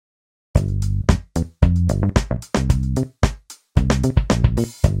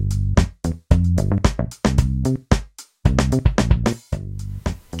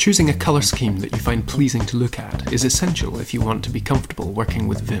Choosing a colour scheme that you find pleasing to look at is essential if you want to be comfortable working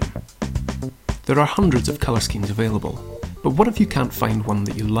with Vim. There are hundreds of colour schemes available, but what if you can't find one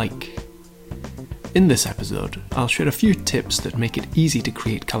that you like? In this episode, I'll share a few tips that make it easy to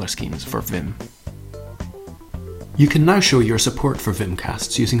create colour schemes for Vim. You can now show your support for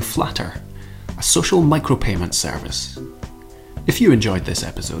Vimcasts using Flattr, a social micropayment service. If you enjoyed this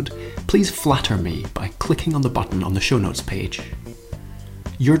episode, please flatter me by clicking on the button on the show notes page.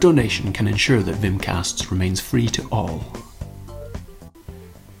 Your donation can ensure that Vimcasts remains free to all.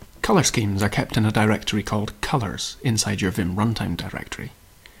 Colour schemes are kept in a directory called Colours inside your Vim runtime directory.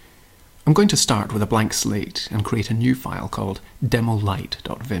 I'm going to start with a blank slate and create a new file called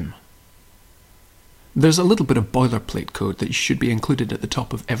demolight.vim. There's a little bit of boilerplate code that should be included at the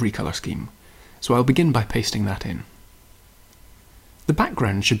top of every colour scheme, so I'll begin by pasting that in. The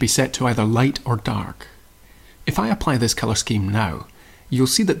background should be set to either light or dark. If I apply this colour scheme now, you'll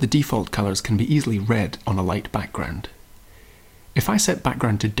see that the default colours can be easily read on a light background. If I set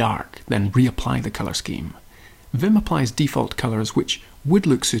background to dark, then reapply the colour scheme, Vim applies default colours which would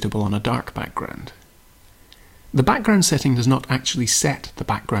look suitable on a dark background. The background setting does not actually set the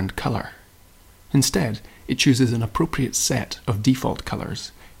background colour. Instead, it chooses an appropriate set of default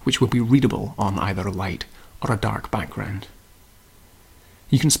colours which will be readable on either a light or a dark background.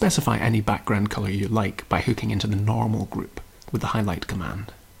 You can specify any background colour you like by hooking into the normal group with the highlight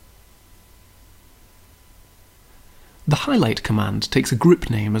command. The highlight command takes a group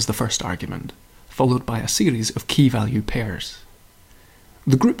name as the first argument, followed by a series of key value pairs.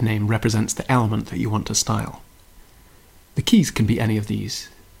 The group name represents the element that you want to style. The keys can be any of these.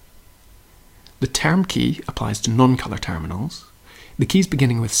 The term key applies to non-colour terminals, the keys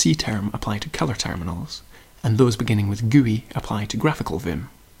beginning with cterm apply to colour terminals, and those beginning with GUI apply to graphical Vim.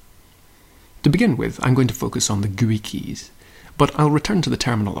 To begin with, I'm going to focus on the GUI keys, but I'll return to the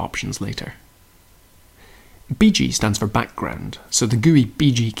terminal options later. BG stands for background, so the GUI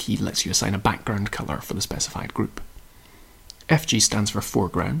BG key lets you assign a background colour for the specified group. FG stands for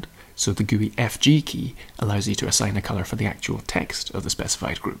foreground, so the GUI FG key allows you to assign a colour for the actual text of the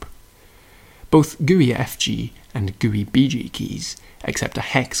specified group. Both GUI FG and GUI BG keys accept a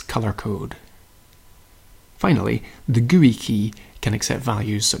hex colour code. Finally, the GUI key can accept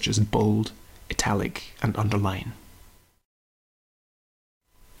values such as bold, italic, and underline.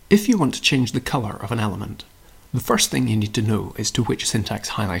 If you want to change the colour of an element, the first thing you need to know is to which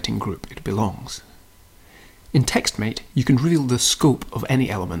syntax highlighting group it belongs. In TextMate, you can reveal the scope of any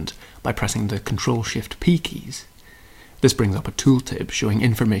element by pressing the Ctrl-Shift-P keys. This brings up a tooltip showing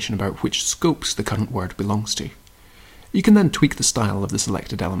information about which scopes the current word belongs to. You can then tweak the style of the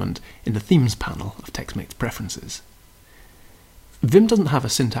selected element in the Themes panel of TextMate's preferences. Vim doesn't have a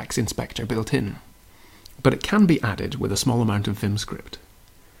syntax inspector built in, but it can be added with a small amount of Vim script.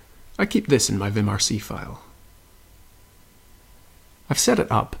 I keep this in my vimrc file. I've set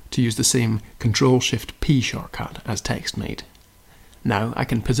it up to use the same Ctrl-Shift-P shortcut as TextMate. Now I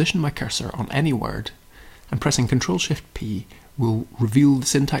can position my cursor on any word, and pressing Ctrl-Shift-P will reveal the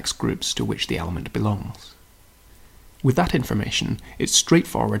syntax groups to which the element belongs. With that information, it's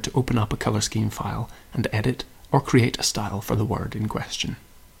straightforward to open up a colour scheme file and edit or create a style for the word in question.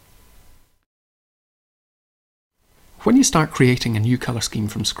 When you start creating a new colour scheme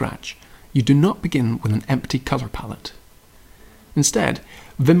from scratch, you do not begin with an empty colour palette. Instead,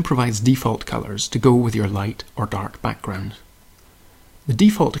 Vim provides default colours to go with your light or dark background. The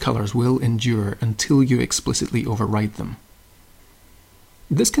default colours will endure until you explicitly override them.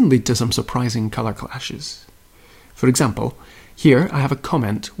 This can lead to some surprising colour clashes. For example, here I have a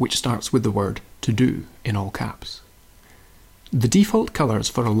comment which starts with the word "to do" in all caps. The default colours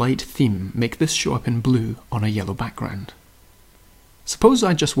for a light theme make this show up in blue on a yellow background. Suppose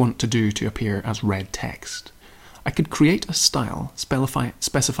I just want "to do" to appear as red text. I could create a style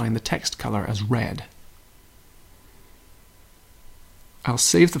specifying the text colour as red. I'll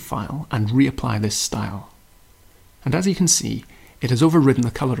save the file and reapply this style. And as you can see, it has overridden the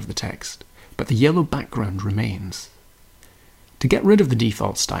colour of the text, but the yellow background remains. To get rid of the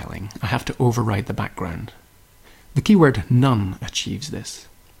default styling, I have to override the background. The keyword none achieves this.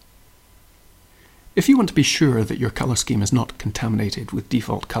 If you want to be sure that your colour scheme is not contaminated with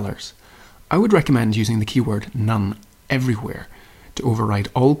default colours, I would recommend using the keyword none everywhere to override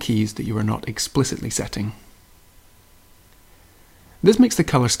all keys that you are not explicitly setting. This makes the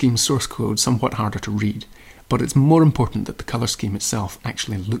colour scheme source code somewhat harder to read, but it's more important that the colour scheme itself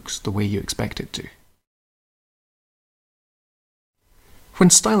actually looks the way you expect it to. When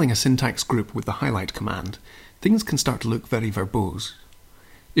styling a syntax group with the highlight command, things can start to look very verbose.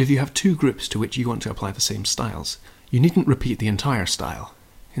 If you have two groups to which you want to apply the same styles, you needn't repeat the entire style.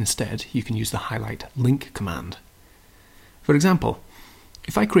 Instead, you can use the highlight link command. For example,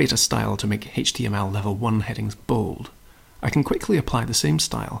 if I create a style to make HTML level 1 headings bold, I can quickly apply the same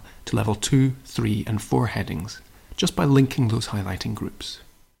style to level 2, 3, and 4 headings, just by linking those highlighting groups.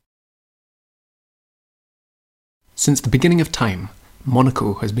 Since the beginning of time,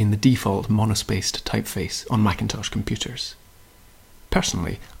 Monaco has been the default monospaced typeface on Macintosh computers.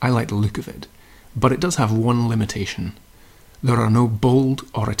 Personally, I like the look of it, but it does have one limitation. There are no bold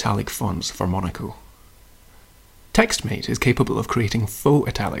or italic fonts for Monaco. TextMate is capable of creating faux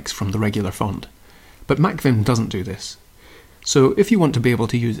italics from the regular font, but MacVim doesn't do this. So if you want to be able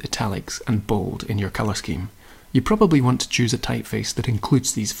to use italics and bold in your colour scheme, you probably want to choose a typeface that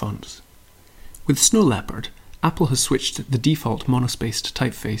includes these fonts. With Snow Leopard, Apple has switched the default monospaced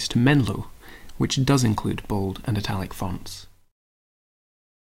typeface to Menlo, which does include bold and italic fonts.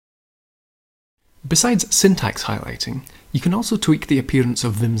 Besides syntax highlighting, you can also tweak the appearance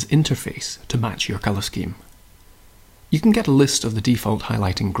of Vim's interface to match your colour scheme. You can get a list of the default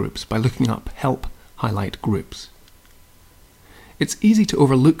highlighting groups by looking up Help Highlight Groups. It's easy to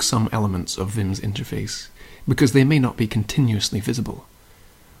overlook some elements of Vim's interface because they may not be continuously visible.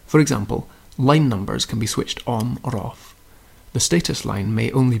 For example, line numbers can be switched on or off, the status line may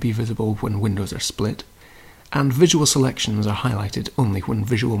only be visible when windows are split, and visual selections are highlighted only when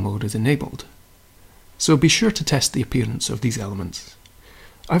visual mode is enabled. So be sure to test the appearance of these elements.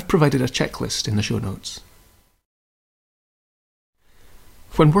 I've provided a checklist in the show notes.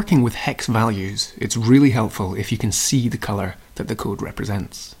 When working with hex values, it's really helpful if you can see the colour that the code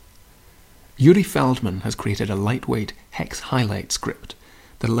represents. Yuri Feldman has created a lightweight hex highlight script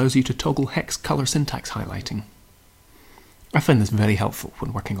that allows you to toggle hex colour syntax highlighting. I find this very helpful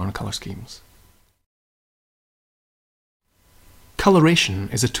when working on colour schemes. Coloration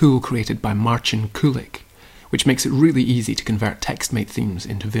is a tool created by Marcin Kulik, which makes it really easy to convert TextMate themes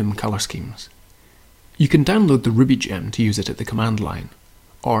into Vim colour schemes. You can download the Ruby gem to use it at the command line,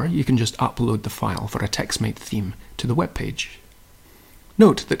 or you can just upload the file for a TextMate theme to the web page.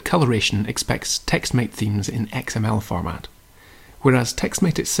 Note that Coloration expects TextMate themes in XML format, whereas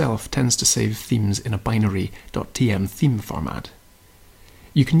TextMate itself tends to save themes in a binary.tm theme format.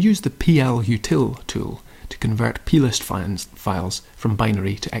 You can use the plutil tool to convert plist files from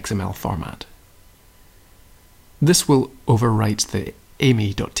binary to XML format. This will overwrite the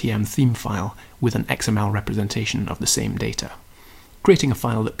amy.tm theme file with an XML representation of the same data, creating a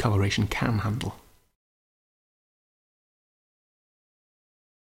file that Coloration can handle.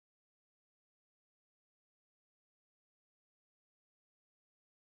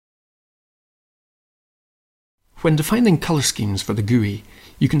 When defining colour schemes for the GUI,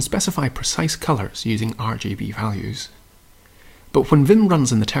 you can specify precise colours using RGB values. But when Vim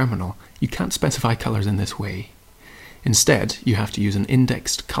runs in the terminal, you can't specify colours in this way. Instead, you have to use an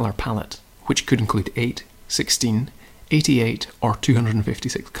indexed colour palette, which could include 8, 16, 88 or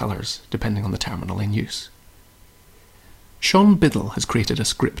 256 colours, depending on the terminal in use. Sean Biddle has created a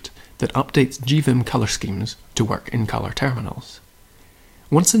script that updates GVim colour schemes to work in colour terminals.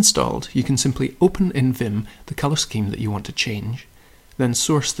 Once installed, you can simply open in Vim the colour scheme that you want to change, then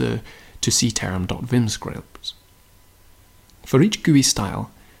source the tocterm.vim scripts. For each GUI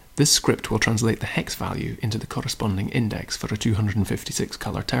style, this script will translate the hex value into the corresponding index for a 256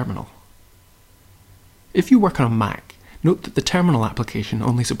 colour terminal. If you work on a Mac, note that the terminal application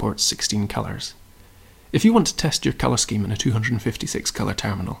only supports 16 colours. If you want to test your colour scheme in a 256 colour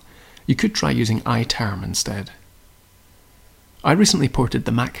terminal, you could try using iTerm instead. I recently ported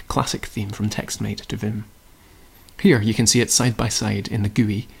the Mac Classic theme from TextMate to Vim. Here you can see it side by side in the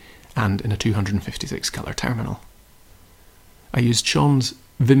GUI and in a 256 colour terminal. I used Sean's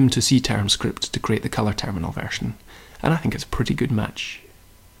Vim to CTerm script to create the colour terminal version, and I think it's a pretty good match.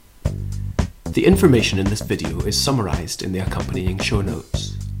 The information in this video is summarised in the accompanying show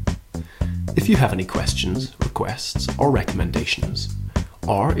notes. If you have any questions, requests or recommendations,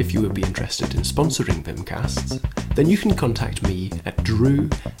 or if you would be interested in sponsoring Vimcasts, then you can contact me at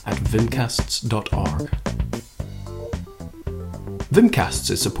drew@vimcasts.org. Vimcasts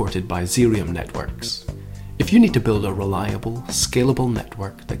is supported by Xerium Networks. If you need to build a reliable, scalable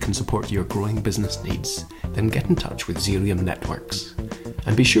network that can support your growing business needs, then get in touch with Xerium Networks.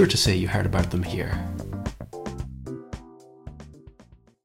 And be sure to say you heard about them here.